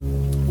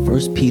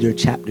First Peter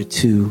chapter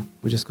 2.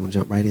 We're just going to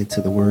jump right into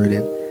the word,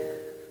 and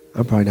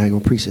I'm probably not going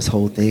to preach this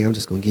whole thing. I'm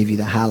just going to give you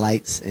the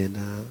highlights, and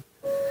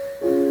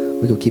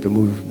we're going to keep it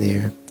moving from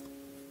there.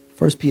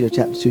 First Peter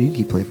chapter 2. You can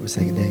keep playing for a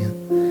second,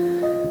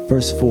 Daniel.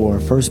 Verse 4.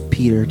 First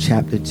Peter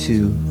chapter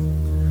 2,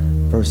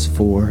 verse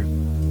 4.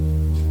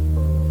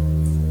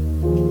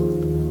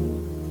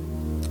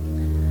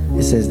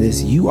 It says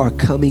this: you are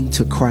coming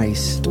to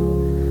Christ,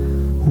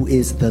 who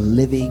is the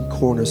living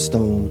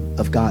cornerstone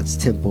of God's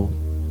temple.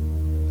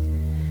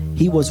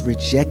 He was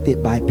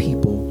rejected by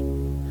people,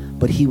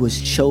 but he was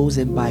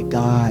chosen by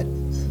God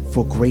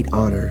for great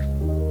honor.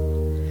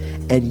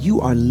 And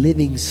you are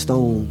living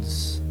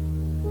stones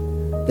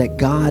that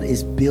God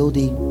is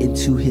building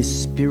into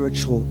his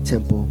spiritual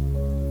temple.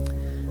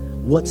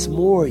 What's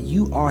more,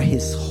 you are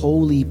his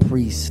holy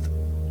priest.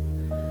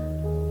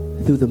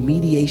 Through the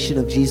mediation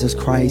of Jesus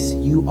Christ,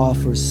 you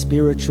offer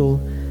spiritual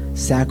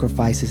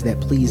sacrifices that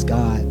please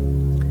God.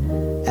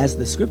 As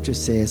the scripture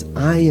says,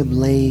 I am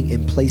laying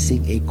and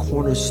placing a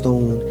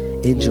cornerstone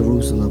in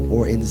Jerusalem,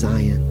 or in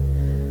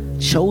Zion,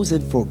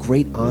 chosen for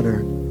great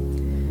honor.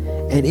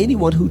 And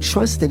anyone who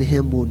trusts in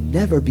him will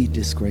never be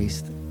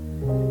disgraced.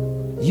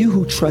 You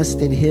who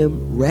trust in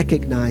him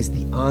recognize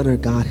the honor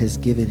God has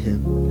given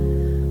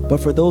him.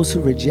 But for those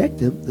who reject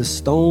him, the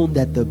stone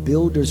that the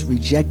builders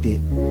rejected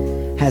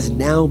has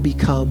now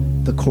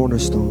become the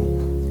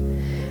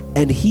cornerstone.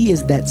 And he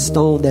is that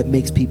stone that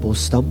makes people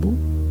stumble,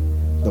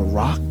 the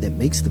rock that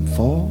makes them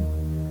fall.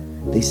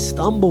 They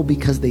stumble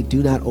because they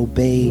do not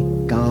obey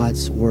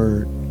God's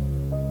word.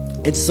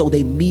 And so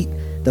they meet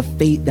the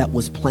fate that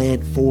was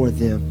planned for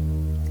them.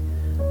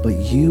 But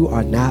you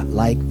are not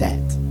like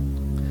that.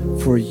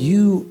 For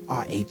you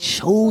are a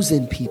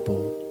chosen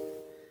people.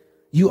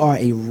 You are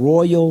a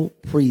royal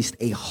priest,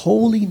 a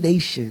holy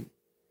nation,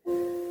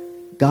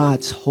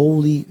 God's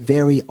holy,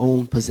 very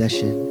own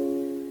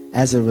possession.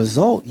 As a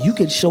result, you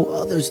can show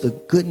others the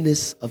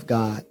goodness of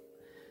God.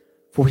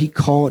 For he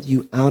called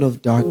you out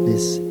of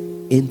darkness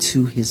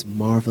into his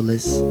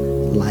marvelous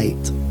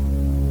light.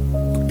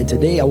 And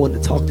today I want to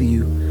talk to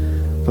you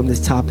from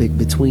this topic,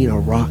 between a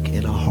rock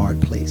and a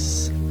hard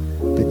place.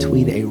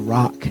 Between a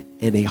rock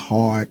and a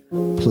hard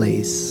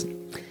place.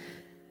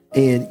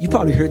 And you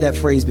probably heard that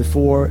phrase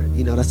before.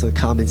 You know, that's a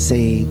common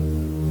saying.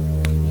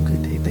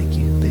 Good day, thank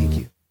you, thank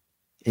you.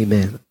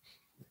 Amen.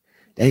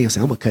 Daniel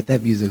said, I'm going to cut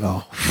that music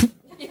off.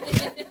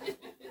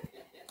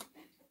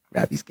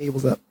 Wrap these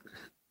cables up.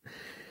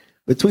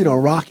 Between a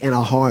rock and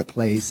a hard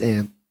place.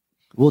 And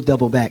we'll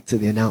double back to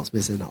the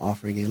announcements and the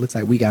offering. And it looks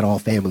like we got all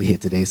family here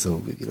today.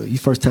 So, you know, you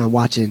first time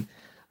watching,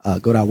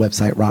 go to our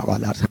website,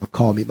 rock.com.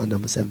 Call me, my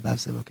number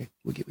 757. Okay,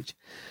 we'll get with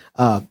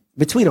you.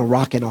 Between a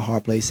rock and a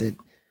hard place. And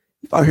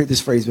you've probably heard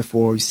this phrase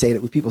before. You say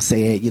it when people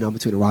say it, you know,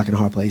 between a rock and a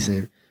hard place.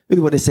 And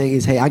really what they're saying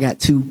is, hey, I got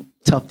two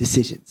tough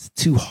decisions,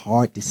 two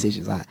hard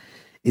decisions.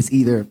 It's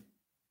either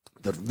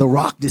the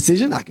rock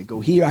decision. I could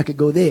go here, I could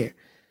go there.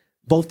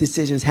 Both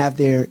decisions have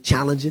their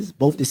challenges.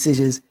 Both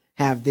decisions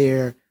have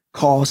their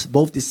costs.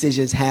 Both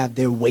decisions have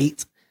their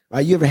weight,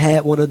 right? You ever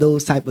had one of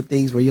those type of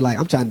things where you're like,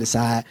 I'm trying to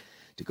decide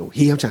to go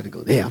here, I'm trying to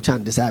go there. I'm trying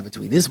to decide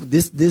between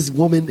this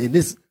woman and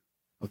this.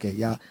 Okay,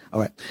 y'all. All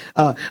right.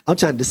 I'm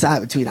trying to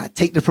decide between I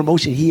take the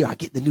promotion here, I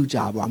get the new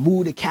job, or I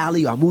move to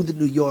Cali, or I move to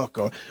New York,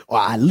 or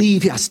I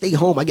leave here, I stay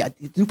home, I got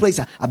a new place,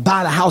 I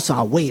buy the house, or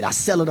I wait, I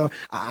sell it, or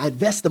I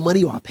invest the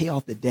money, or I pay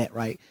off the debt,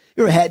 right?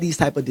 You ever had these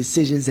type of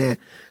decisions? And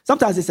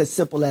sometimes it's as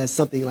simple as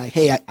something like,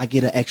 hey, I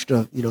get an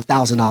extra,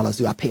 $1,000.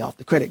 Do I pay off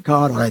the credit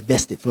card, or I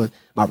invest it for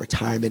my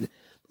retirement?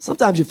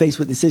 Sometimes you're faced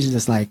with decisions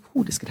that's like,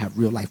 this could have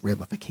real life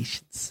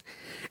ramifications.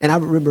 And I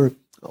remember an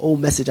old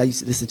message I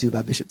used to listen to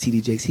by Bishop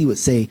T.D. Jakes. He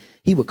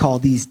would call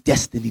these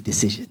destiny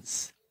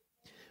decisions,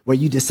 where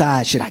you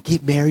decide, should I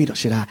get married, or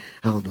should I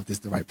don't know if this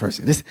is the right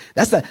person.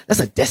 That's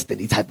a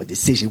destiny type of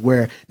decision,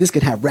 where this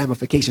could have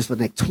ramifications for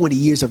the next 20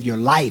 years of your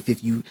life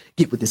if you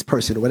get with this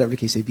person, or whatever the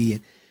case may be.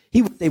 And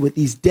he would say, with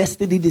these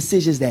destiny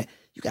decisions that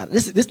you got,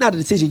 this is not a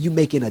decision you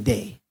make in a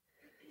day.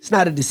 It's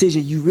not a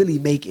decision you really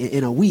make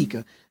in a week.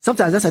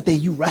 Sometimes that's a thing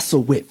you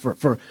wrestle with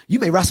for you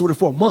may wrestle with it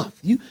for a month.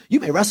 You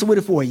may wrestle with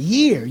it for a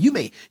year. You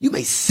may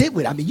sit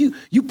with it. I mean,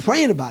 you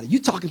praying about it. You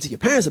talking to your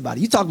parents about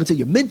it. You talking to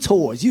your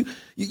mentors. You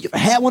ever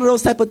had one of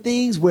those type of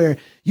things where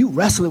you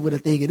wrestling with a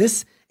thing and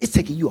it's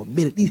taking you a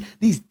minute.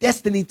 These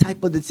destiny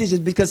type of decisions,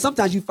 because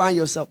sometimes you find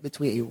yourself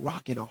between a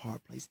rock and a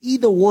hard place.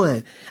 Either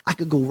one, I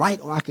could go right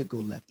or I could go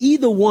left.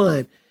 Either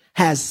one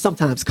has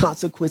sometimes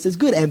consequences,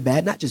 good and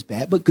bad, not just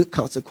bad, but good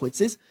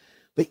consequences.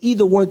 But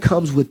either one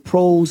comes with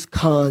pros,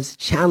 cons,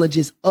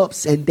 challenges,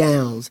 ups and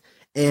downs,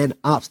 and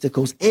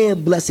obstacles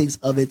and blessings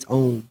of its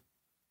own.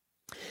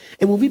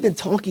 And when we've been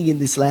talking in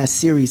this last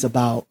series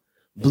about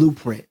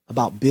blueprint,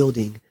 about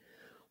building,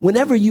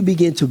 whenever you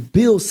begin to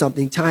build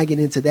something, tying it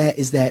into that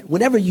is that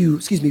whenever you,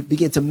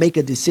 begin to make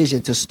a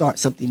decision to start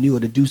something new or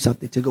to do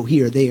something, to go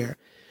here or there,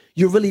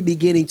 you're really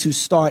beginning to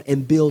start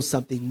and build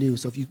something new.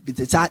 So if you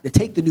decide to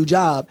take the new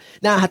job,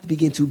 now I have to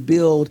begin to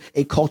build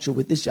a culture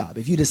with this job.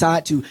 If you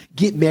decide to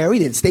get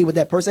married and stay with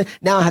that person,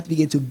 now I have to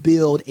begin to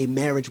build a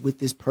marriage with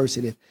this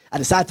person. If I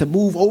decide to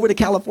move over to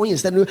California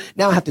instead of,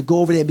 now I have to go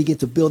over there and begin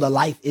to build a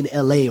life in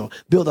LA or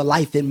build a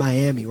life in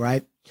Miami,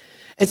 right?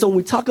 And so when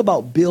we talk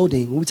about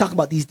building, when we talk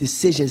about these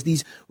decisions,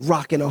 these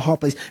rock and a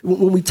hard place,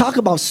 when we talk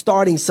about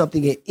starting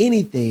something at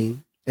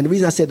anything, and the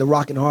reason I said the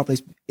rock and a hard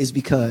place is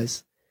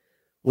because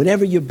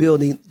whenever you're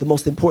building, the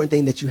most important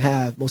thing that you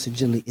have, most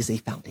generally, is a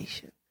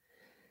foundation.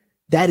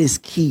 That is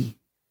key.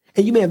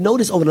 And you may have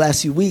noticed over the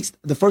last few weeks,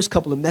 the first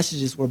couple of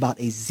messages were about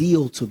a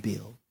zeal to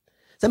build.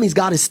 So that means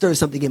God has stirred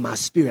something in my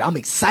spirit. I'm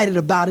excited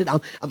about it.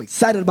 I'm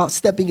excited about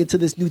stepping into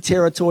this new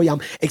territory. I'm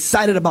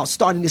excited about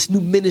starting this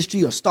new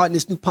ministry or starting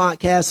this new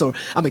podcast, or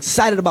I'm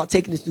excited about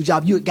taking this new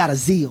job. You got a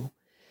zeal.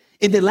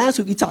 And then last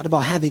week, we talked about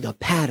having a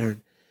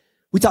pattern.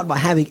 We talked about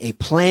having a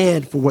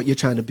plan for what you're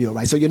trying to build,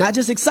 right? So you're not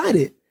just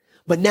excited,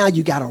 but now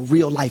you got a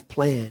real life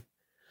plan.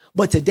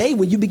 But today,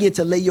 when you begin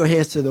to lay your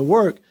hands to the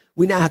work,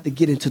 we now have to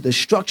get into the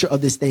structure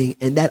of this thing.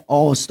 And that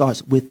all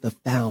starts with the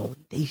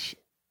foundation.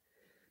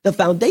 The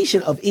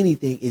foundation of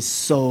anything is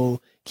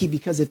so key,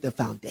 because if the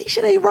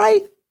foundation ain't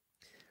right,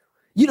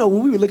 you know,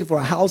 when we were looking for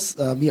a house,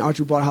 me and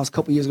Archie bought a house a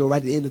couple years ago, right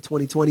at the end of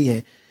 2020.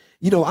 And,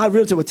 you know, our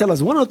realtor would tell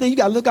us, one of the things you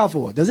got to look out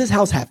for, does this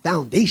house have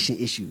foundation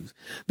issues?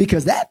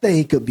 Because that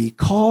thing could be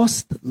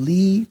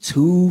costly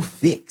to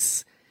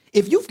fix.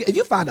 If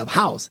you find a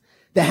house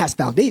that has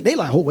foundation, they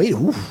like, oh, wait,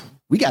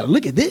 we got to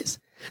look at this.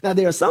 Now,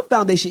 there are some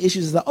foundation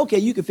issues that, okay,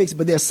 you can fix it,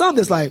 but there's some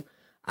that's like,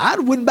 I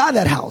wouldn't buy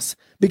that house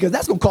because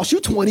that's going to cost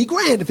you 20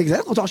 grand to fix it.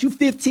 That's going to cost you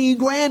 15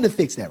 grand to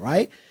fix that,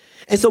 right?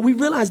 And so we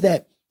realize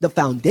that the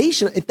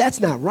foundation, if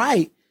that's not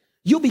right,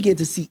 you'll begin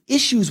to see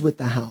issues with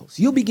the house.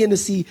 You'll begin to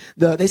see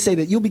they say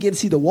that you'll begin to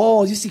see the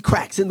walls. You see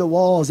cracks in the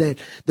walls, and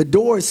the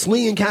door is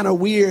swinging kind of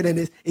weird,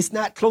 and it's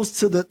not close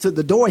to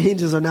the door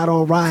hinges are not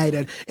on right.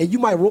 And you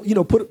might, you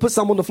know, put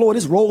some on the floor and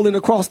it's rolling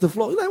across the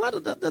floor. You're like,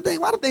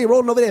 why don't they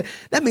rolling over there?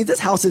 That means this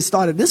house is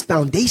started. This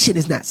foundation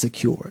is not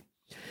secure.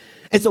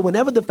 And so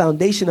whenever the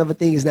foundation of a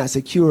thing is not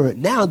secure,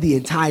 now the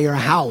entire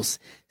house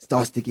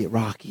starts to get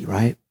rocky,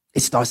 right?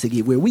 It starts to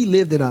get weird. We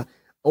lived in a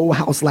old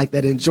house like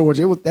that in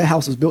Georgia. That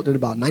house was built in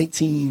about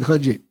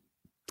 1900.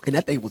 And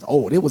that thing was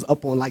old. It was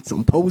up on like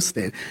some posts.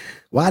 And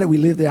why did we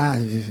live there?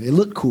 It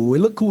looked cool. It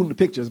looked cool in the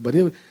pictures, but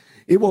it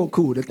wasn't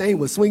cool. The thing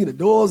was swinging. The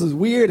doors was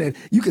weird. And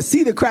you could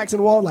see the cracks in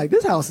the wall. Like,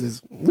 this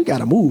house we got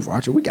to move,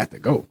 Archer. We got to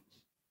go.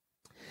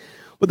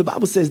 But the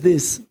Bible says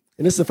this,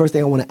 and this is the first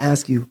thing I want to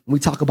ask you when we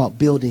talk about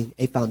building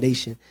a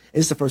foundation. And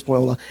this is the first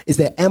point, is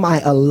that am I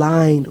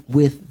aligned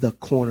with the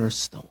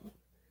cornerstone?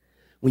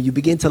 When you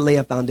begin to lay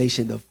a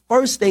foundation, the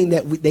first thing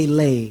that they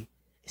lay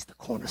is the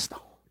cornerstone.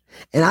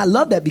 And I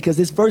love that because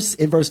this verse,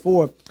 in verse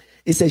 4,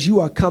 it says, you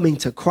are coming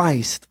to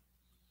Christ,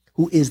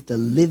 who is the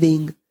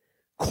living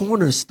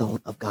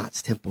cornerstone of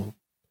God's temple.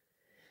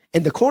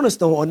 And the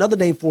cornerstone, or another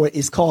name for it,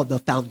 is called the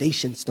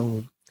foundation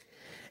stone.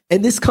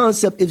 And this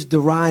concept is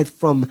derived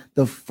from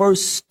the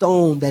first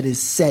stone that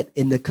is set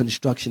in the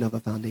construction of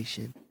a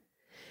foundation.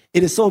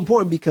 It is so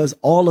important because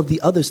all of the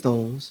other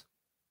stones,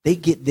 they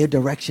get their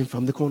direction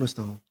from the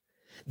cornerstone.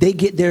 They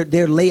get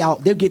their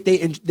layout. They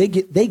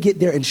get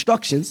their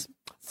instructions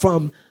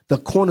from the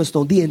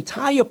cornerstone. The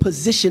entire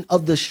position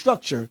of the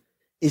structure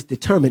is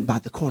determined by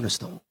the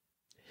cornerstone.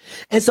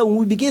 And so when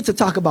we begin to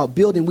talk about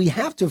building, we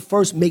have to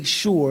first make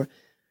sure,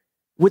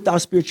 with our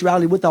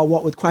spirituality, with our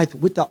walk with Christ,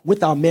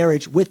 with our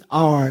marriage, with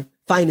our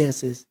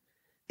finances,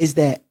 is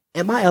that,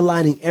 am I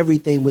aligning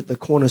everything with the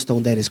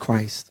cornerstone that is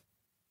Christ?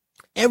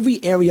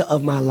 Every area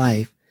of my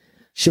life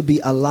should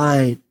be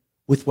aligned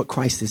with what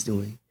Christ is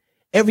doing.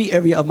 Every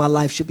area of my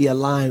life should be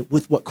aligned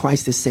with what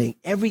Christ is saying.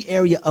 Every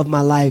area of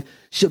my life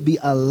should be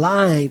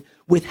aligned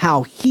with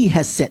how he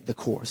has set the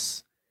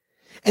course.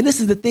 And this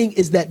is the thing,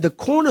 is that the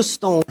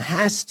cornerstone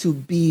has to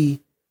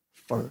be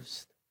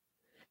first.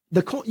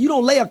 You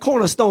don't lay a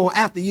cornerstone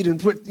after you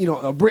didn't put,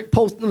 a brick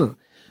post. No.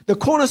 The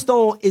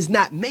cornerstone is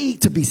not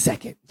made to be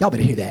second. Y'all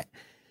better hear that.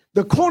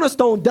 The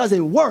cornerstone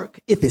doesn't work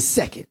if it's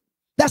second.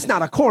 That's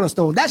not a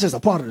cornerstone. That's just a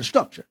part of the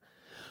structure.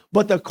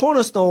 But the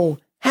cornerstone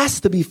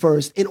has to be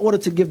first in order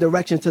to give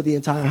direction to the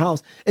entire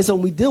house. And so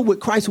when we deal with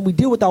Christ, when we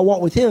deal with our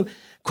walk with him,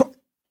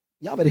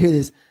 y'all better hear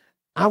this.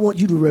 I want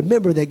you to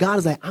remember that God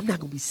is like, I'm not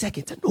going to be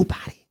second to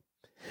nobody.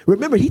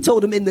 Remember, he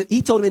told him in the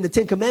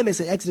 10 Commandments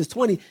in Exodus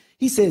 20,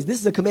 he says, this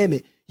is a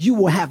commandment. You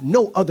will have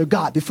no other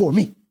God before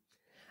me.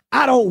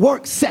 I don't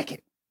work second.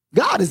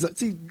 God is,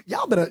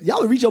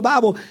 y'all read your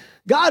Bible.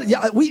 God,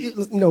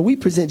 we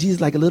present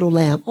Jesus like a little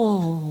lamb.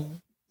 Oh,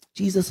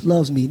 Jesus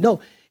loves me. No,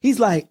 he's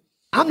like,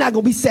 I'm not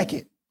going to be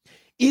second.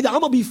 Either I'm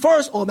going to be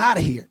first or I'm out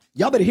of here.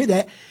 Y'all better hear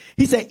that.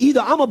 He said, either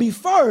I'm going to be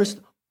first,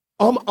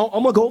 or I'm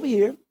going to go over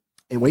here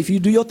and wait for you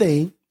to do your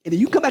thing. And then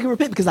you can come back and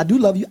repent because I do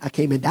love you. I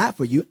came and died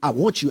for you. I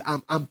want you.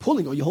 I'm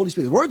pulling on you. Holy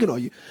Spirit is working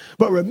on you.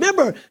 But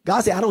remember,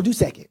 God said, I don't do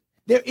second.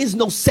 There is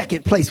no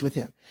second place with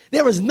him.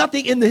 There is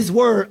nothing in his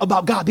word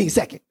about God being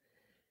second.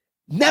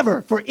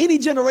 Never, for any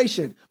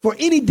generation, for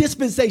any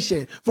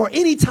dispensation, for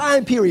any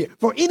time period,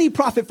 for any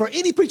prophet, for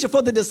any preacher,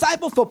 for the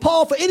disciple, for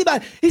Paul, for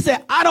anybody. He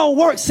said, I don't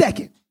work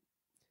second.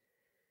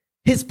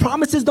 His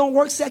promises don't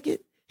work second.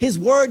 His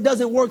word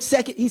doesn't work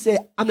second. He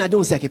said, I'm not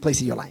doing second place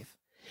in your life.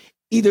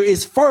 Either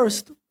it's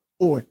first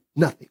or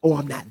nothing, or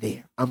I'm not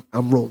there. I'm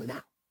rolling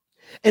out.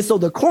 And so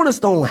the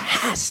cornerstone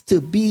has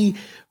to be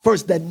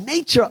first. The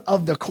nature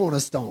of the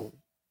cornerstone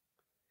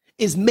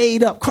is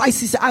made up.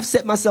 Christ, he said, I've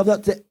set myself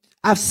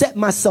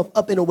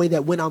up in a way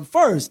that when I'm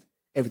first,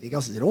 everything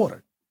else is in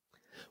order.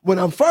 When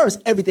I'm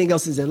first, everything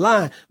else is in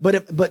line,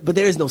 but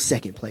there is no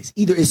second place.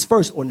 Either it's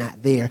first or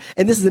not there.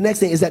 And this is the next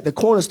thing, is that the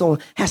cornerstone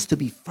has to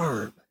be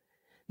firm.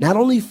 Not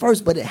only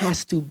first, but it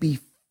has to be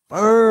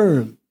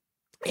firm,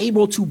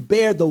 able to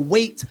bear the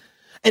weight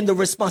and the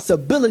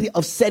responsibility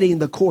of setting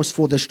the course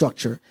for the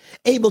structure,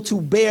 able to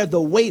bear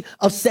the weight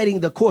of setting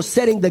the course,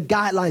 setting the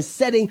guidelines,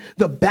 setting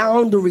the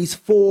boundaries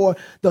for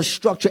the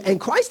structure. And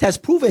Christ has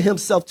proven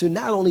himself to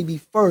not only be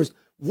first,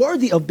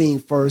 worthy of being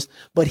first,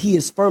 but he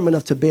is firm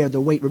enough to bear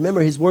the weight.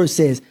 Remember, his word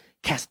says,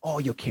 cast all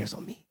your cares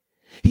on me.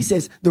 He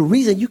says, the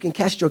reason you can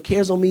cast your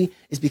cares on me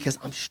is because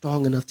I'm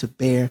strong enough to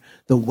bear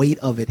the weight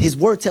of it. His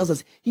word tells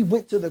us he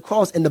went to the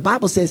cross, and the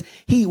Bible says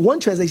one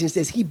translation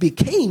says he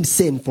became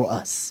sin for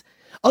us.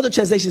 Other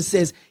translation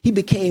says he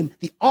became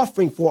the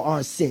offering for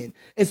our sin.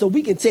 And so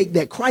we can take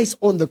that Christ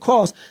on the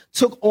cross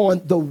took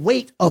on the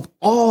weight of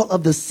all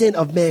of the sin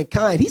of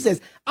mankind. He says,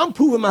 I'm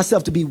proving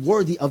myself to be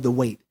worthy of the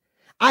weight.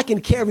 I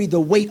can carry the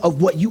weight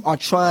of what you are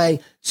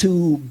trying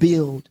to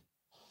build.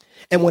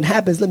 And what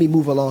happens, let me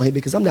move along here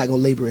because I'm not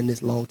going to labor in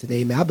this long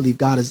today, man. I believe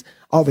God has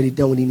already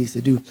done what he needs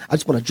to do. I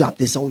just want to drop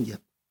this on you.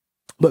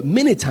 But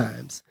many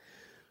times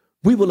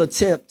we will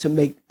attempt to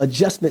make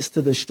adjustments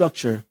to the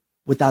structure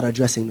without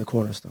addressing the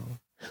cornerstone,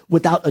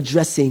 without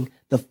addressing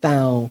the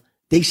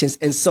foundations.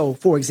 And so,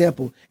 for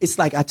example, it's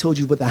like I told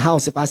you with the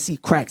house, if I see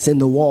cracks in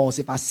the walls,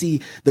 if I see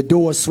the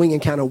doors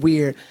swinging kind of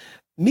weird,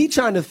 me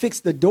trying to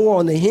fix the door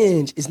on the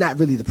hinge is not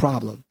really the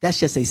problem. That's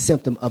just a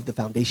symptom of the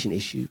foundation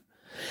issue.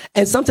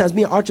 And sometimes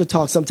me and Archer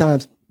talk,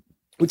 sometimes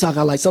we talk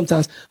out like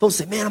sometimes folks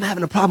say, man, I'm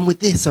having a problem with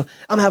this, or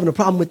I'm having a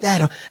problem with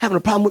that, or I'm having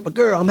a problem with my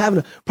girl, I'm having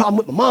a problem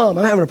with my mom,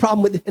 I'm having a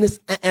problem with this.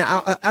 And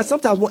I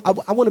sometimes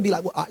I want to be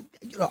like, well,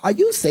 are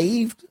you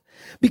saved?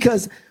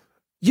 Because,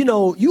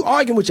 you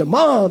arguing with your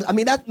mom, I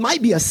mean, that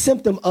might be a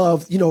symptom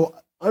of,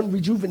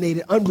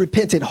 unrejuvenated,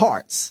 unrepentant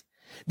hearts.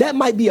 That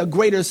might be a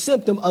greater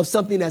symptom of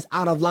something that's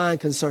out of line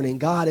concerning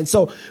God. And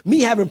so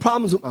me having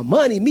problems with my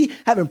money, me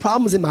having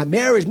problems in my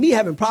marriage, me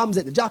having problems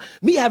at the job,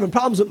 me having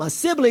problems with my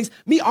siblings,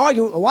 me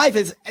arguing with my wife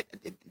is,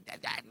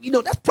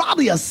 that's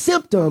probably a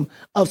symptom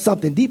of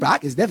something deeper. I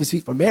can definitely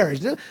speak for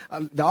marriage. The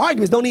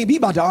arguments don't even be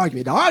about the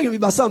argument. The argument be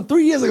about something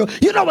 3 years ago.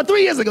 You know what?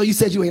 3 years ago you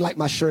said you ain't like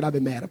my shirt. I've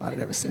been mad about it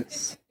ever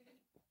since.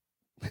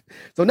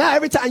 So now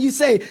every time you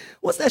say,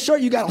 what's that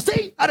shirt you got on?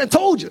 See, I done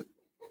told you.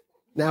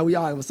 Now we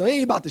are, so it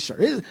ain't about the shirt.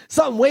 It's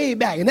something way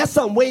back. And that's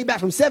something way back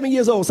from 7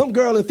 years old. Some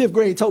girl in 5th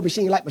grade told me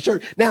she ain't like my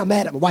shirt. Now I'm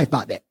mad at my wife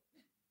about that.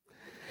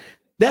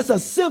 That's a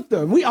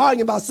symptom. We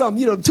arguing about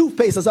something,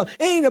 toothpaste or something.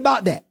 It ain't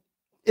about that.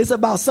 It's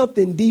about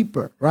something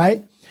deeper,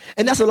 right?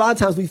 And that's a lot of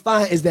times we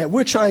find is that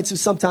we're trying to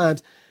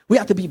sometimes, we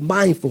have to be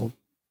mindful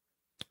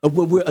of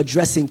when we're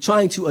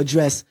trying to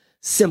address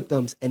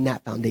symptoms and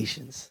not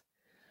foundations.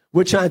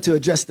 We're trying to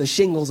address the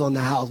shingles on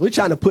the house. We're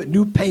trying to put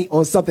new paint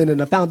on something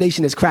and the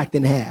foundation is cracked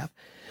in half.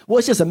 Well,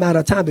 it's just a matter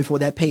of time before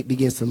that paint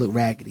begins to look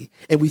raggedy.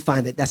 And we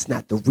find that that's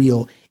not the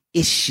real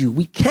issue.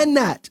 We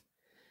cannot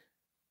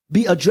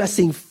be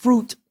addressing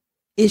fruit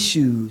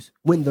issues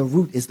when the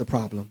root is the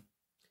problem.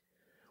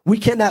 We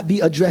cannot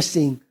be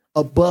addressing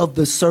above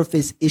the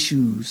surface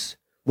issues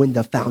when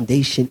the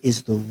foundation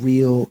is the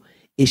real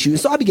issue. And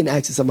so I began to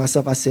ask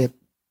myself, I said,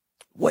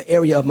 what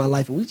area of my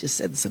life, and we just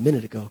said this a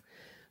minute ago,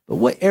 but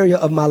what area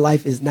of my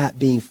life is not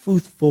being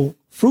fruitful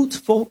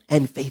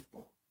and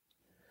faithful?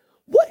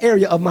 What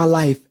area of my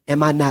life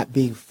am I not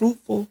being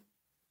fruitful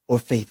or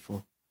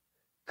faithful?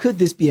 Could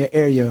this be an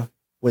area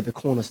where the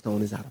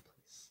cornerstone is out of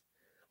place?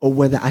 Or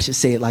whether I should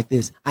say it like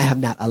this, I have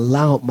not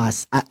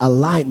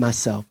aligned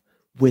myself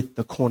with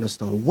the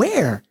cornerstone.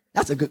 Where?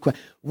 That's a good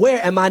question.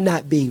 Where am I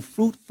not being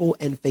fruitful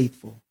and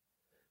faithful?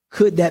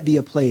 Could that be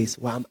a place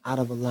where I'm out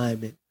of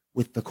alignment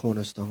with the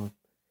cornerstone?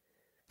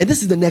 And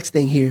this is the next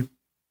thing here.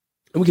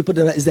 And we can put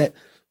it is that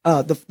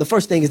the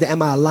first thing is that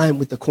am I aligned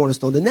with the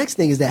cornerstone? The next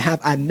thing is that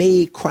have I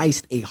made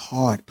Christ a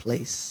hard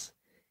place?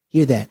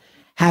 Hear that.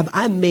 Have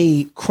I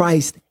made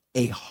Christ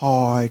a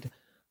hard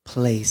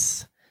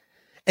place?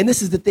 And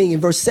this is the thing. In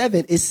verse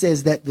 7, it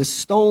says that the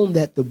stone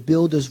that the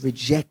builders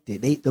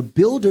rejected, the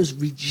builders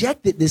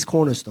rejected this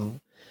cornerstone.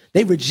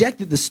 They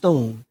rejected the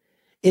stone.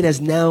 It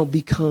has now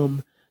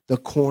become the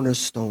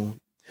cornerstone.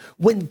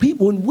 When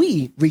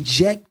we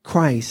reject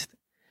Christ,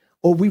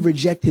 or we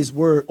reject his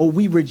word, or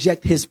we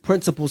reject his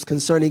principles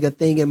concerning a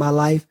thing in my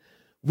life,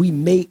 we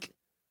make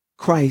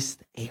Christ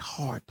a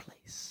hard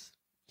place.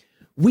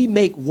 We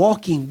make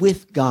walking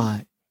with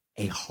God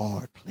a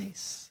hard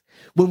place.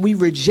 When we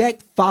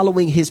reject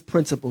following his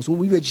principles, when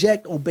we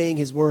reject obeying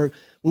his word,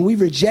 when we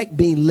reject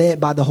being led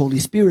by the Holy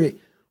Spirit,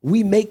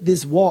 we make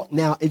this walk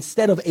now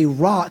instead of a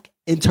rock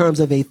in terms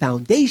of a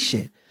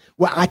foundation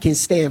where I can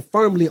stand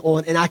firmly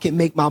on and I can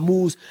make my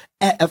moves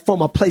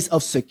from a place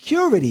of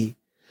security.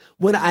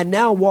 When I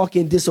now walk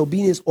in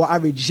disobedience or I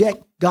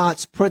reject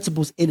God's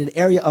principles in an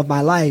area of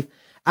my life,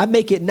 I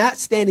make it not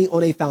standing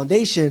on a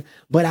foundation,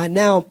 but I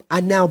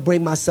now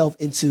bring myself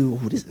into,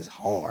 oh, this is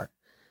hard.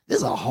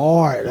 This is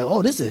hard.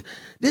 Oh, this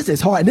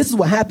is hard. And this is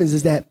what happens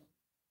is that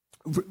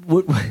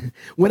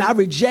when I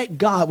reject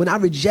God, when I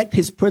reject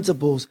his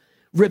principles,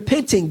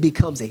 repenting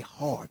becomes a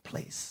hard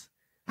place.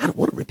 I don't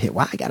want to repent.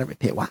 Why I got to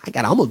repent?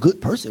 I'm a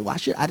good person. Why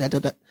should I?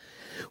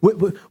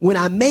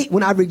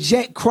 When I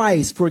reject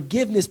Christ,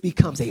 forgiveness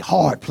becomes a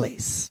hard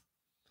place.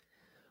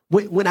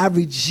 When I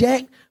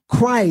reject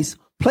Christ,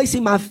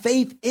 placing my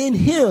faith in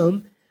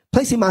him,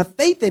 placing my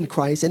faith in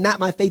Christ and not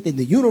my faith in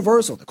the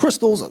universe or the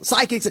crystals or the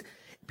psychics, it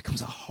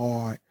becomes a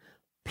hard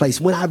place.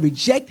 When I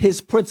reject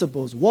his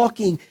principles,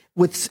 walking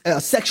with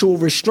sexual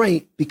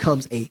restraint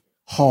becomes a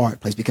hard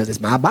place because it's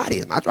my body.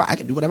 It's my trial. I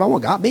can do whatever I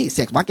want. God made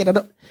sex. Why can't I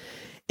do?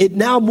 It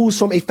now moves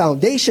from a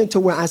foundation to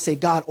where I say,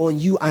 God, on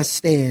you I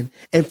stand,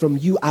 and from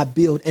you I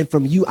build, and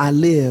from you I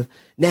live.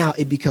 Now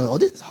it becomes, oh,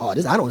 this is hard.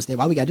 I don't understand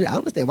why we got to do that. I don't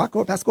understand why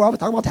Pastor always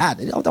talking about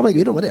tithing. I can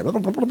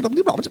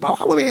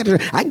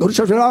go to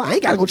church at all. I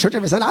ain't got to go to church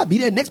every Sunday. I'll be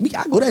there next week.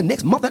 I'll go there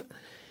next month. It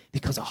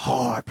becomes a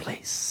hard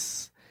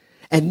place.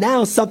 And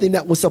now something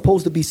that was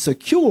supposed to be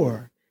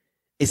secure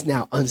is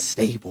now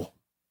unstable.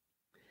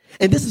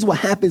 And this is what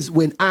happens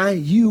when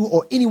you,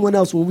 or anyone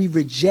else, when we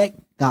reject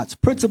God's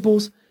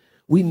principles,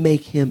 we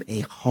make him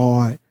a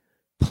hard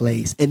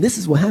place. And this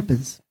is what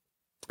happens,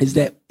 is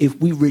that if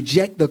we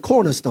reject the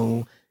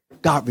cornerstone,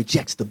 God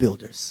rejects the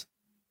builders.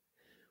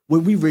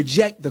 When we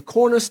reject the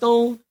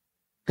cornerstone,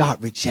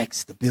 God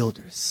rejects the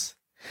builders.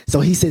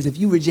 So he says, if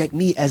you reject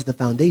me as the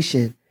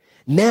foundation,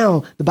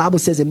 now the Bible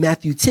says in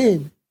Matthew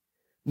 10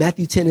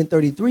 and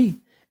 33,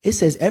 it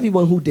says,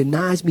 everyone who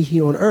denies me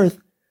here on earth,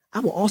 I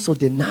will also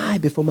deny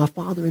before my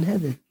Father in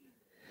heaven.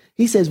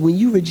 He says, when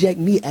you reject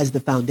me as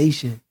the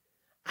foundation,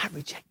 I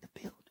reject the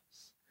builders.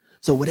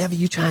 So whatever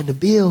you're trying to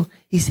build,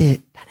 he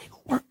said, that ain't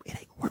gonna work. It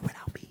ain't gonna work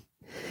without me.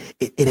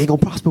 It ain't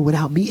gonna prosper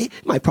without me.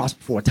 It might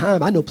prosper for a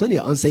time. I know plenty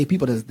of unsaved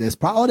people that's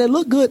probably that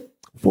look good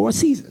for a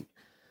season,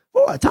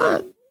 for a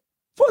time,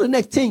 for the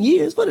next 10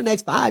 years, for the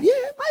next 5 years.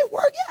 It might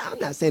work. Yeah, I'm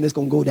not saying it's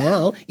gonna go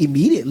down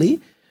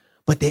immediately,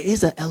 but there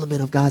is an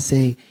element of God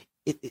saying,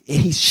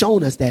 he's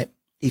shown us that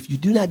if you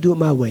do not do it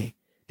my way,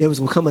 there was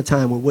gonna come a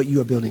time when what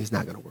you are building is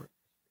not gonna work.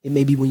 It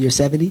may be when you're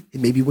 70.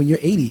 It may be when you're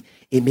 80.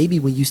 It may be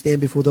when you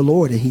stand before the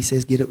Lord and he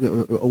says, get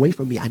away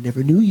from me. I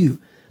never knew you.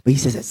 But he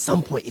says at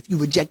some point, if you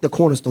reject the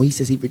cornerstone, he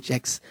says he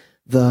rejects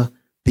the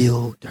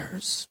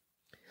builders.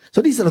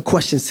 So these are the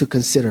questions to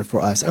consider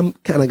for us. I'm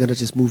kind of going to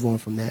just move on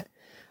from that,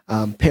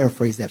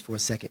 paraphrase that for a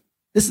second.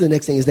 This is the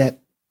next thing, is that,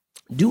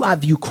 do I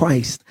view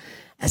Christ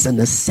as a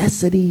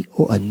necessity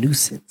or a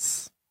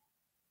nuisance?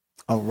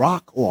 A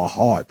rock or a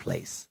hard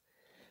place?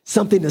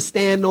 Something to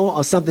stand on,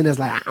 or something that's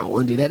like, I don't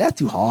want to do that. That's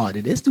too hard.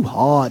 It's too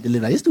hard to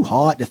live. It's too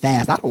hard to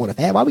fast. I don't want to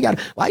fast. Why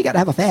you got to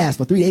have a fast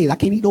for 3 days? I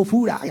can't eat no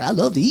food. I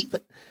love to eat.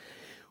 But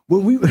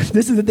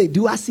this is the thing.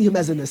 Do I see him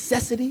as a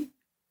necessity,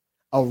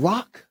 a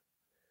rock,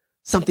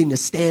 something to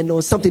stand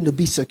on, something to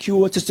be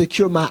secure, to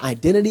secure my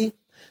identity,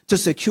 to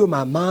secure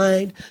my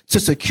mind, to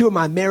secure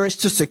my marriage,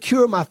 to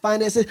secure my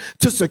finances,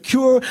 to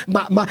secure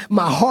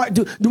my heart?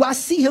 Do I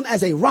see him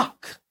as a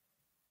rock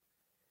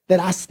that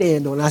I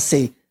stand on? I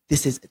say,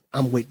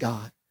 I'm with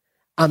God.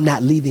 I'm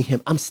not leaving him.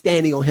 I'm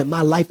standing on him.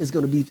 My life is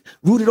going to be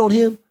rooted on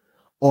him.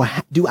 Or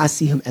do I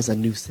see him as a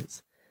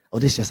nuisance? Oh,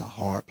 this is just a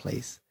hard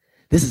place.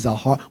 This is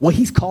what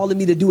he's calling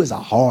me to do is a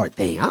hard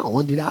thing. I don't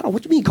want to do that.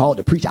 What you mean called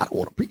to preach? I don't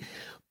want to preach.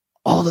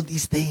 All of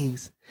these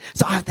things.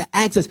 So I have to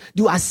ask us,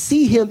 do I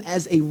see him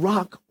as a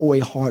rock or a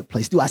hard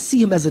place? Do I see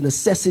him as a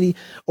necessity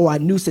or a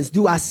nuisance?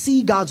 Do I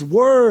see God's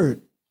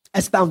word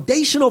as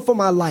foundational for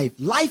my life,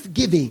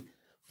 life-giving,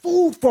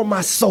 food for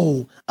my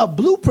soul, a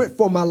blueprint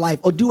for my life?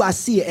 Or do I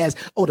see it as,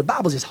 oh, the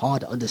Bible's just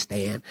hard to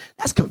understand.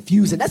 That's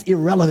confusing. That's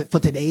irrelevant for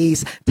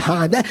today's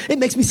time. It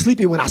makes me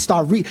sleepy when I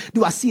start reading.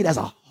 Do I see it as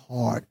a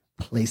hard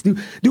place? Do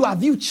I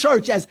view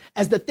church as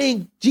the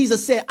thing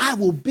Jesus said, I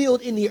will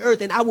build in the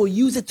earth and I will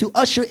use it to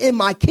usher in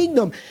my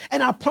kingdom.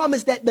 And I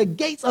promise that the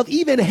gates of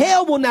even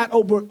hell will not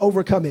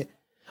overcome it.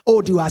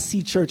 Or do I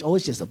see church, oh,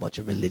 it's just a bunch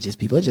of religious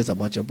people. It's just a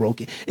bunch of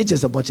broken. It's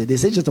just a bunch of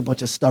this. It's just a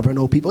bunch of stubborn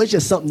old people. It's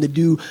just something to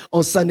do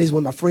on Sundays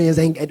when my friends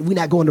we're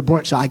not going to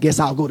brunch, so I guess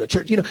I'll go to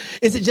church.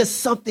 Is it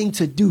just something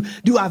to do?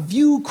 Do I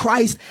view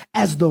Christ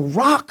as the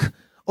rock,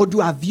 or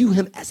do I view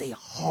him as a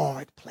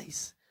hard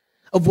place?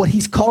 Of what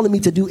he's calling me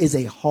to do is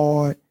a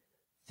hard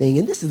thing.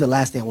 And this is the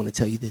last thing I want to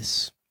tell you,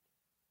 this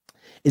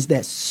is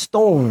that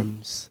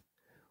storms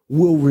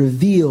will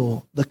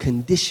reveal the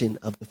condition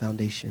of the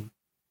foundation.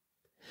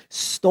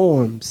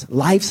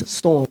 Life's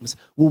storms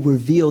will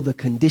reveal the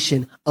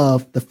condition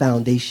of the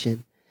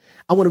foundation.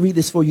 I want to read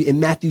this for you in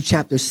Matthew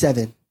chapter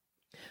 7,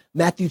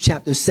 Matthew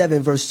chapter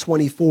 7, verse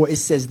 24, it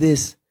says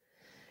this.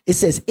 It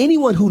says,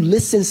 anyone who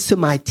listens to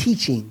my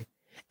teaching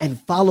and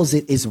follows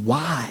it is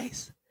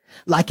wise,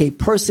 like a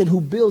person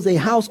who builds a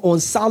house on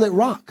solid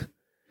rock.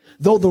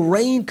 Though the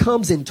rain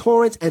comes in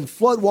torrents and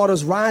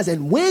floodwaters rise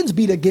and winds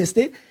beat against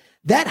it,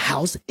 that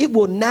house, it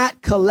will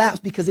not collapse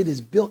because it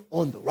is built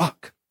on the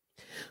rock.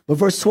 But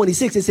verse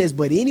 26, it says,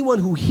 but anyone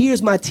who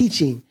hears my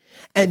teaching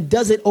and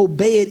doesn't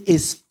obey it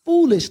is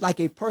foolish, like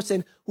a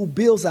person who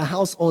builds a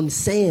house on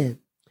sand.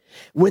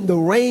 When the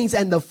rains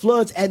and the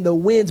floods and the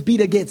winds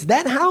beat against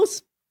that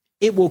house,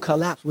 it will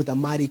collapse with a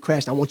mighty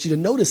crash. I want you to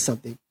notice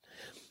something,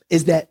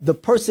 is that the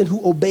person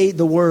who obeyed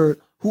the word,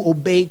 who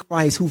obeyed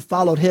Christ, who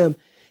followed him,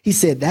 he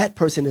said that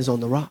person is on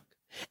the rock.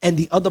 And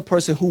the other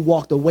person who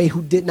walked away,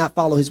 who did not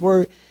follow his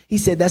word, he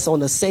said that's on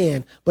the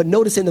sand. But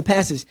notice in the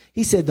passage,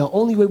 he said the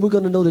only way we're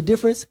going to know the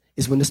difference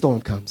is when the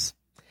storm comes.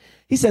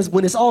 He says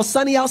when it's all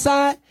sunny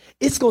outside,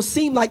 it's going to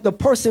seem like the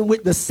person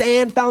with the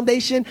sand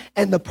foundation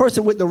and the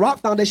person with the rock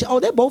foundation, oh,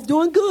 they're both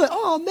doing good.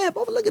 Oh, man,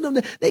 both look at them.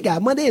 They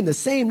got money in the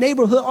same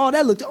neighborhood. Oh,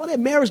 that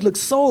marriage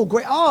looks so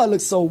great. Oh, it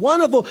looks so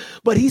wonderful.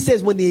 But he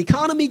says when the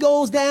economy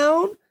goes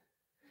down,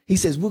 he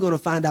says we're going to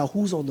find out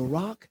who's on the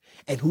rock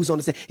and who's on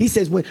the sand. He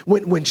says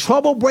when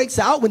trouble breaks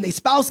out, when their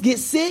spouse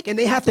gets sick and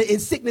they have to in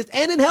sickness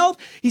and in health,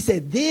 he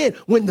said then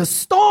when the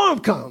storm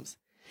comes,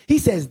 he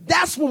says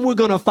that's when we're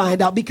going to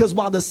find out, because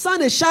while the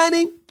sun is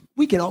shining,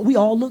 we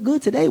all look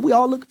good today. We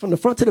all look from the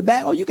front to the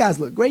back. Oh, you guys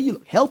look great. You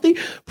look healthy.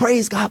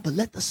 Praise God. But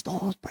let the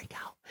storms break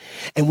out.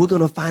 And we're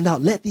going to find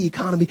out, let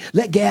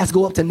gas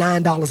go up to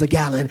 $9 a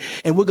gallon.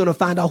 And we're going to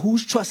find out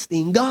who's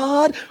trusting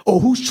God or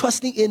who's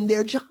trusting in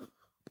their job.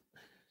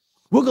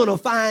 We're going to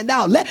find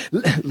out.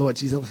 Lord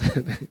Jesus,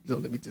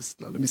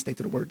 let me stay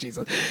to the word,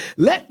 Jesus.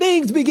 Let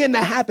things begin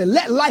to happen.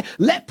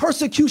 Let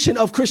persecution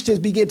of Christians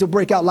begin to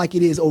break out like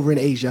it is over in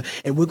Asia.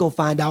 And we're going to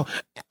find out,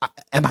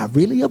 am I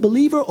really a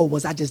believer, or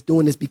was I just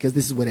doing this because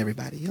this is what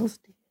everybody else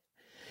did?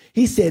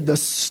 He said the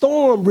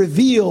storm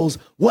reveals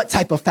what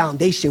type of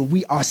foundation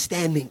we are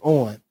standing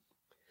on.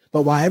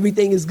 But while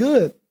everything is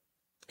good,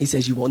 he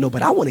says you won't know,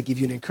 but I want to give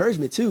you an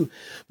encouragement too,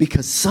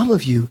 because some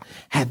of you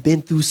have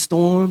been through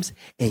storms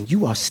and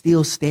you are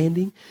still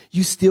standing.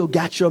 You still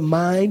got your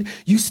mind.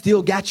 You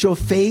still got your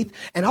faith.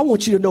 And I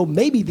want you to know,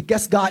 maybe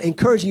God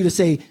encouraging you to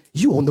say,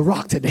 you on the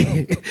rock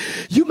today.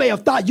 You may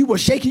have thought you were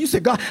shaking. You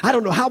said, God, I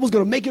don't know how I was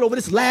going to make it over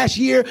this last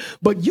year,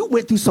 but you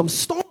went through some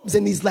storms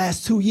in these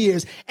last 2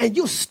 years and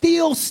you're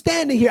still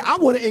standing here. I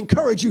want to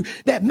encourage you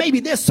that maybe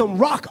there's some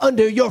rock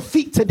under your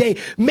feet today.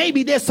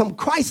 Maybe there's some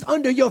Christ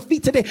under your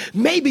feet today.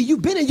 Maybe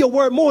you've been in your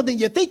word more than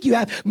you think you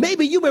have.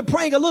 Maybe you've been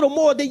praying a little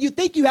more than you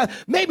think you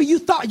have. Maybe you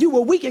thought you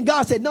were weak and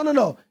God said,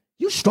 no,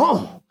 you're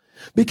strong.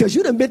 Because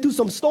you done been through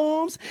some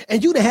storms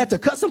and you done had to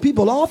cut some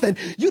people off and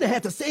you done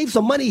had to save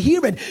some money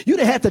here and you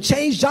done had to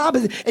change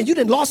jobs and you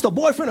done lost a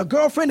boyfriend or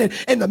girlfriend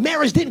and the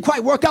marriage didn't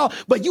quite work out,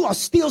 but you are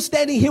still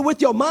standing here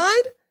with your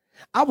mind.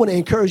 I want to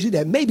encourage you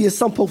that maybe there's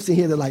some folks in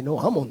here that are like, no,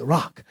 I'm on the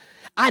rock.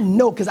 I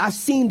know, because I've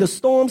seen the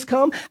storms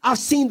come. I've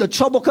seen the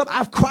trouble come.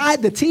 I've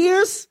cried the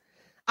tears.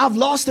 I've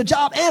lost the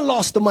job and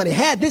lost the money.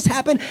 Had this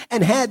happen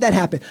and had that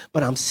happen,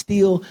 but I'm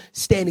still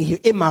standing here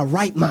in my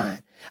right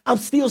mind. I'm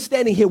still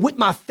standing here with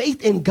my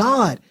faith in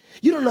God.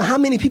 You don't know how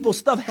many people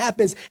stuff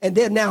happens and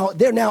they're now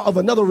of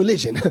another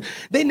religion.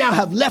 They now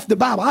have left the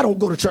Bible. I don't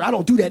go to church. I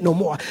don't do that no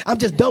more. I'm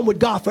just done with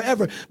God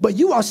forever. But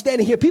you are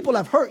standing here. People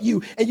have hurt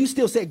you and you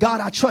still say, God,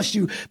 I trust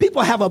you.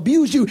 People have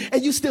abused you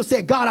and you still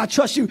say, God, I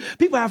trust you.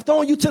 People have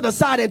thrown you to the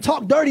side and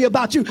talked dirty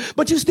about you,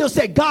 but you still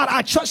say, God,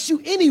 I trust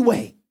you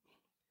anyway.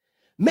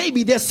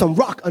 Maybe there's some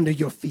rock under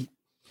your feet.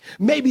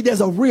 Maybe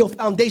there's a real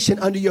foundation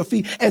under your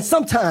feet. And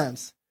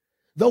sometimes,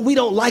 though we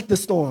don't like the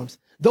storms,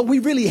 though we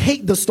really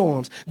hate the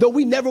storms, though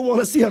we never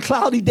want to see a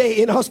cloudy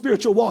day in our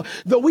spiritual walk,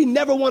 though we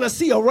never want to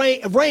see a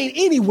rain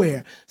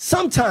anywhere,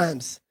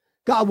 sometimes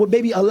God would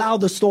maybe allow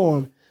the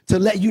storm to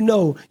let you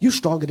know you're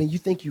stronger than you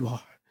think you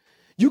are.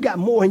 You got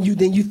more in you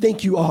than you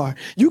think you are.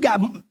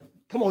 Come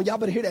on, y'all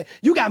better hear that.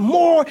 You got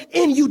more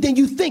in you than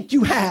you think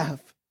you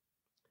have.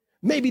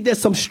 Maybe there's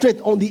some strength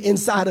on the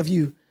inside of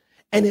you.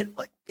 And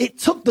it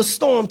took the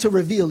storm to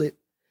reveal it.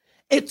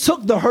 It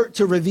took the hurt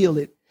to reveal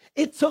it.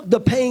 It took the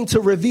pain to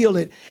reveal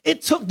it.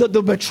 It took the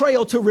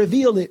betrayal to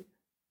reveal it.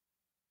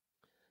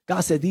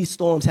 God said these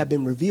storms have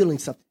been revealing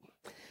something.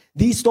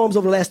 These storms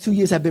over the last 2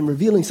 years have been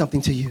revealing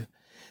something to you.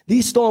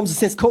 These storms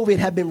since COVID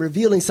have been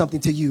revealing something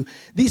to you.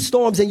 These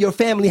storms in your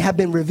family have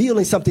been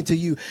revealing something to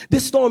you.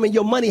 This storm in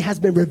your money has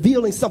been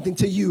revealing something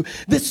to you.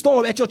 This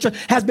storm at your church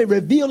has been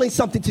revealing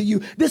something to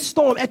you. This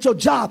storm at your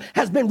job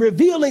has been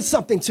revealing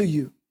something to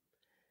you.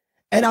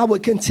 And I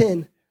would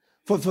contend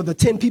for the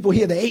 10 people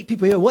here, the 8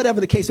 people here,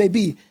 whatever the case may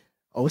be.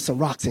 Oh, it's some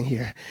rocks in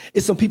here.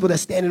 It's some people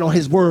that's standing on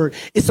his word.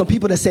 It's some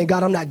people that's saying,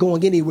 God, I'm not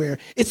going anywhere.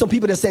 It's some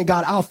people that's saying,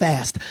 God, I'll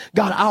fast.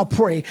 God, I'll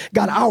pray.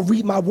 God, I'll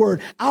read my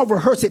word. I'll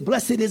rehearse it.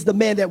 Blessed is the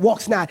man that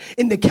walks not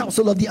in the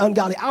counsel of the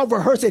ungodly. I'll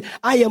rehearse it.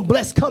 I am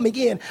blessed coming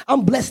in.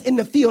 I'm blessed in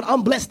the field.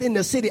 I'm blessed in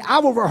the city. I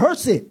will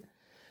rehearse it.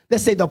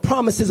 Let's say the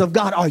promises of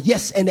God are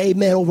yes and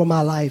amen over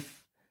my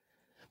life.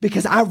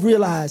 because I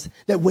realize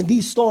that when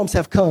these storms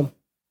have come,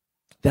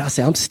 that I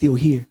say, I'm still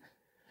here.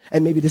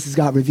 And maybe this is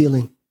God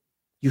revealing,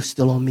 you're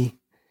still on me.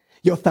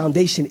 Your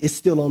foundation is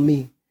still on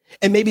me.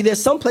 And maybe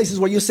there's some places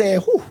where you're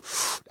saying, whew,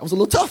 that was a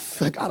little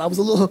tough. God,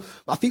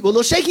 my feet were a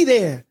little shaky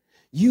there.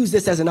 Use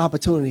this as an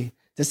opportunity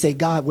to say,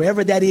 God,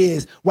 wherever that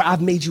is where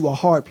I've made you a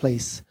hard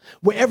place,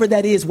 wherever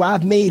that is where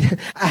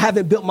I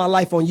haven't built my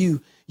life on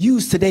you,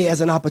 use today as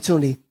an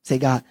opportunity. Say,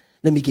 God,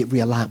 let me get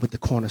realigned with the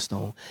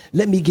cornerstone.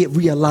 Let me get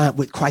realigned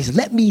with Christ.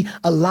 Let me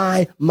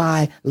align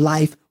my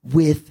life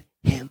with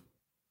him.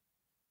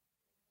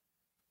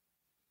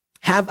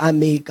 Have I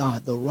made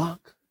God the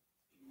rock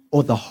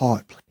or the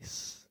hard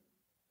place?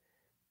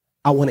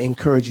 I want to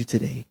encourage you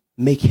today.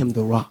 Make him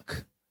the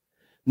rock.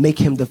 Make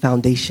him the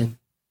foundation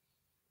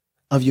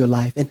of your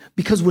life. And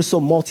because we're so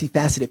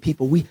multifaceted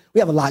people, we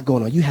have a lot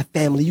going on. You have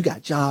family, you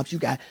got jobs, you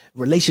got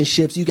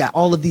relationships, you got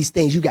all of these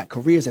things, you got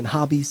careers and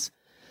hobbies.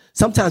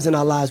 Sometimes in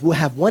our lives, we'll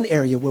have one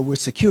area where we're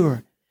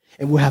secure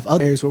and we'll have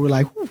other areas where we're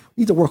like,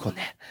 need to work on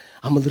that.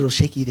 I'm a little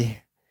shaky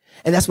there.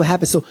 And that's what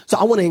happens. So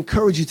I want to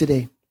encourage you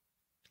today.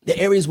 The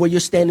areas where you're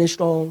standing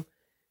strong,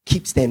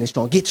 keep standing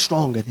strong. Get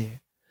stronger there.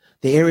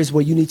 The areas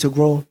where you need to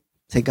grow,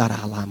 say, God,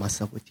 I align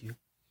myself with you.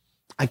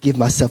 I give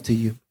myself to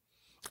you.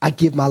 I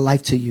give my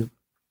life to you.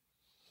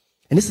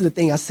 And this is the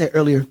thing I said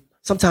earlier.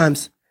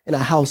 Sometimes in a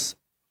house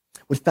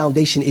with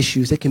foundation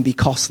issues, it can be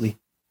costly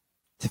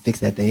to fix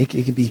that thing. It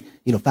can be,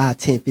 5,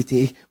 10,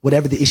 15,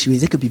 whatever the issue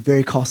is. It could be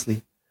very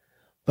costly.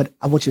 But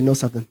I want you to know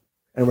something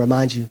and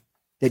remind you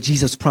that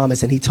Jesus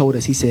promised, and he told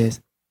us, he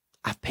says,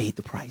 I've paid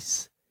the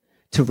price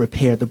to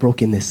repair the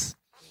brokenness.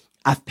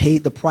 I've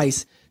paid the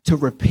price to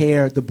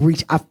repair the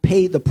breach. I've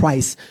paid the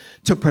price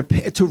to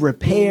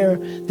repair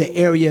the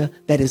area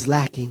that is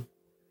lacking.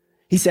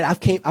 He said,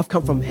 I've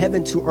come from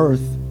heaven to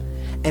earth,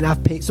 and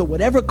I've paid. So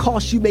whatever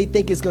cost you may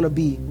think it's going to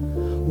be,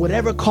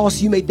 whatever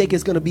cost you may think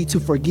it's going to be to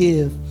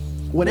forgive,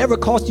 whatever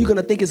cost you're going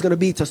to think it's going to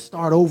be to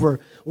start over,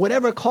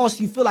 whatever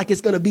cost you feel like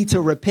it's going to be to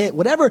repent,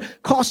 whatever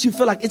cost you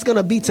feel like it's going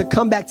to be to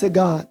come back to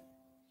God,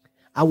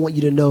 I want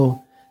you to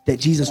know that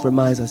Jesus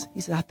reminds us.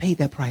 He said, I paid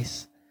that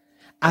price.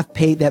 I've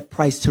paid that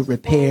price to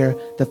repair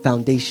the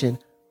foundation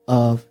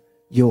of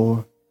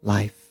your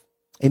life.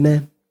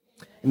 Amen.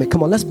 Amen.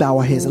 Come on, let's bow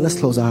our heads and let's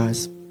close our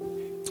eyes.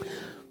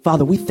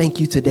 Father, we thank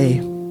you today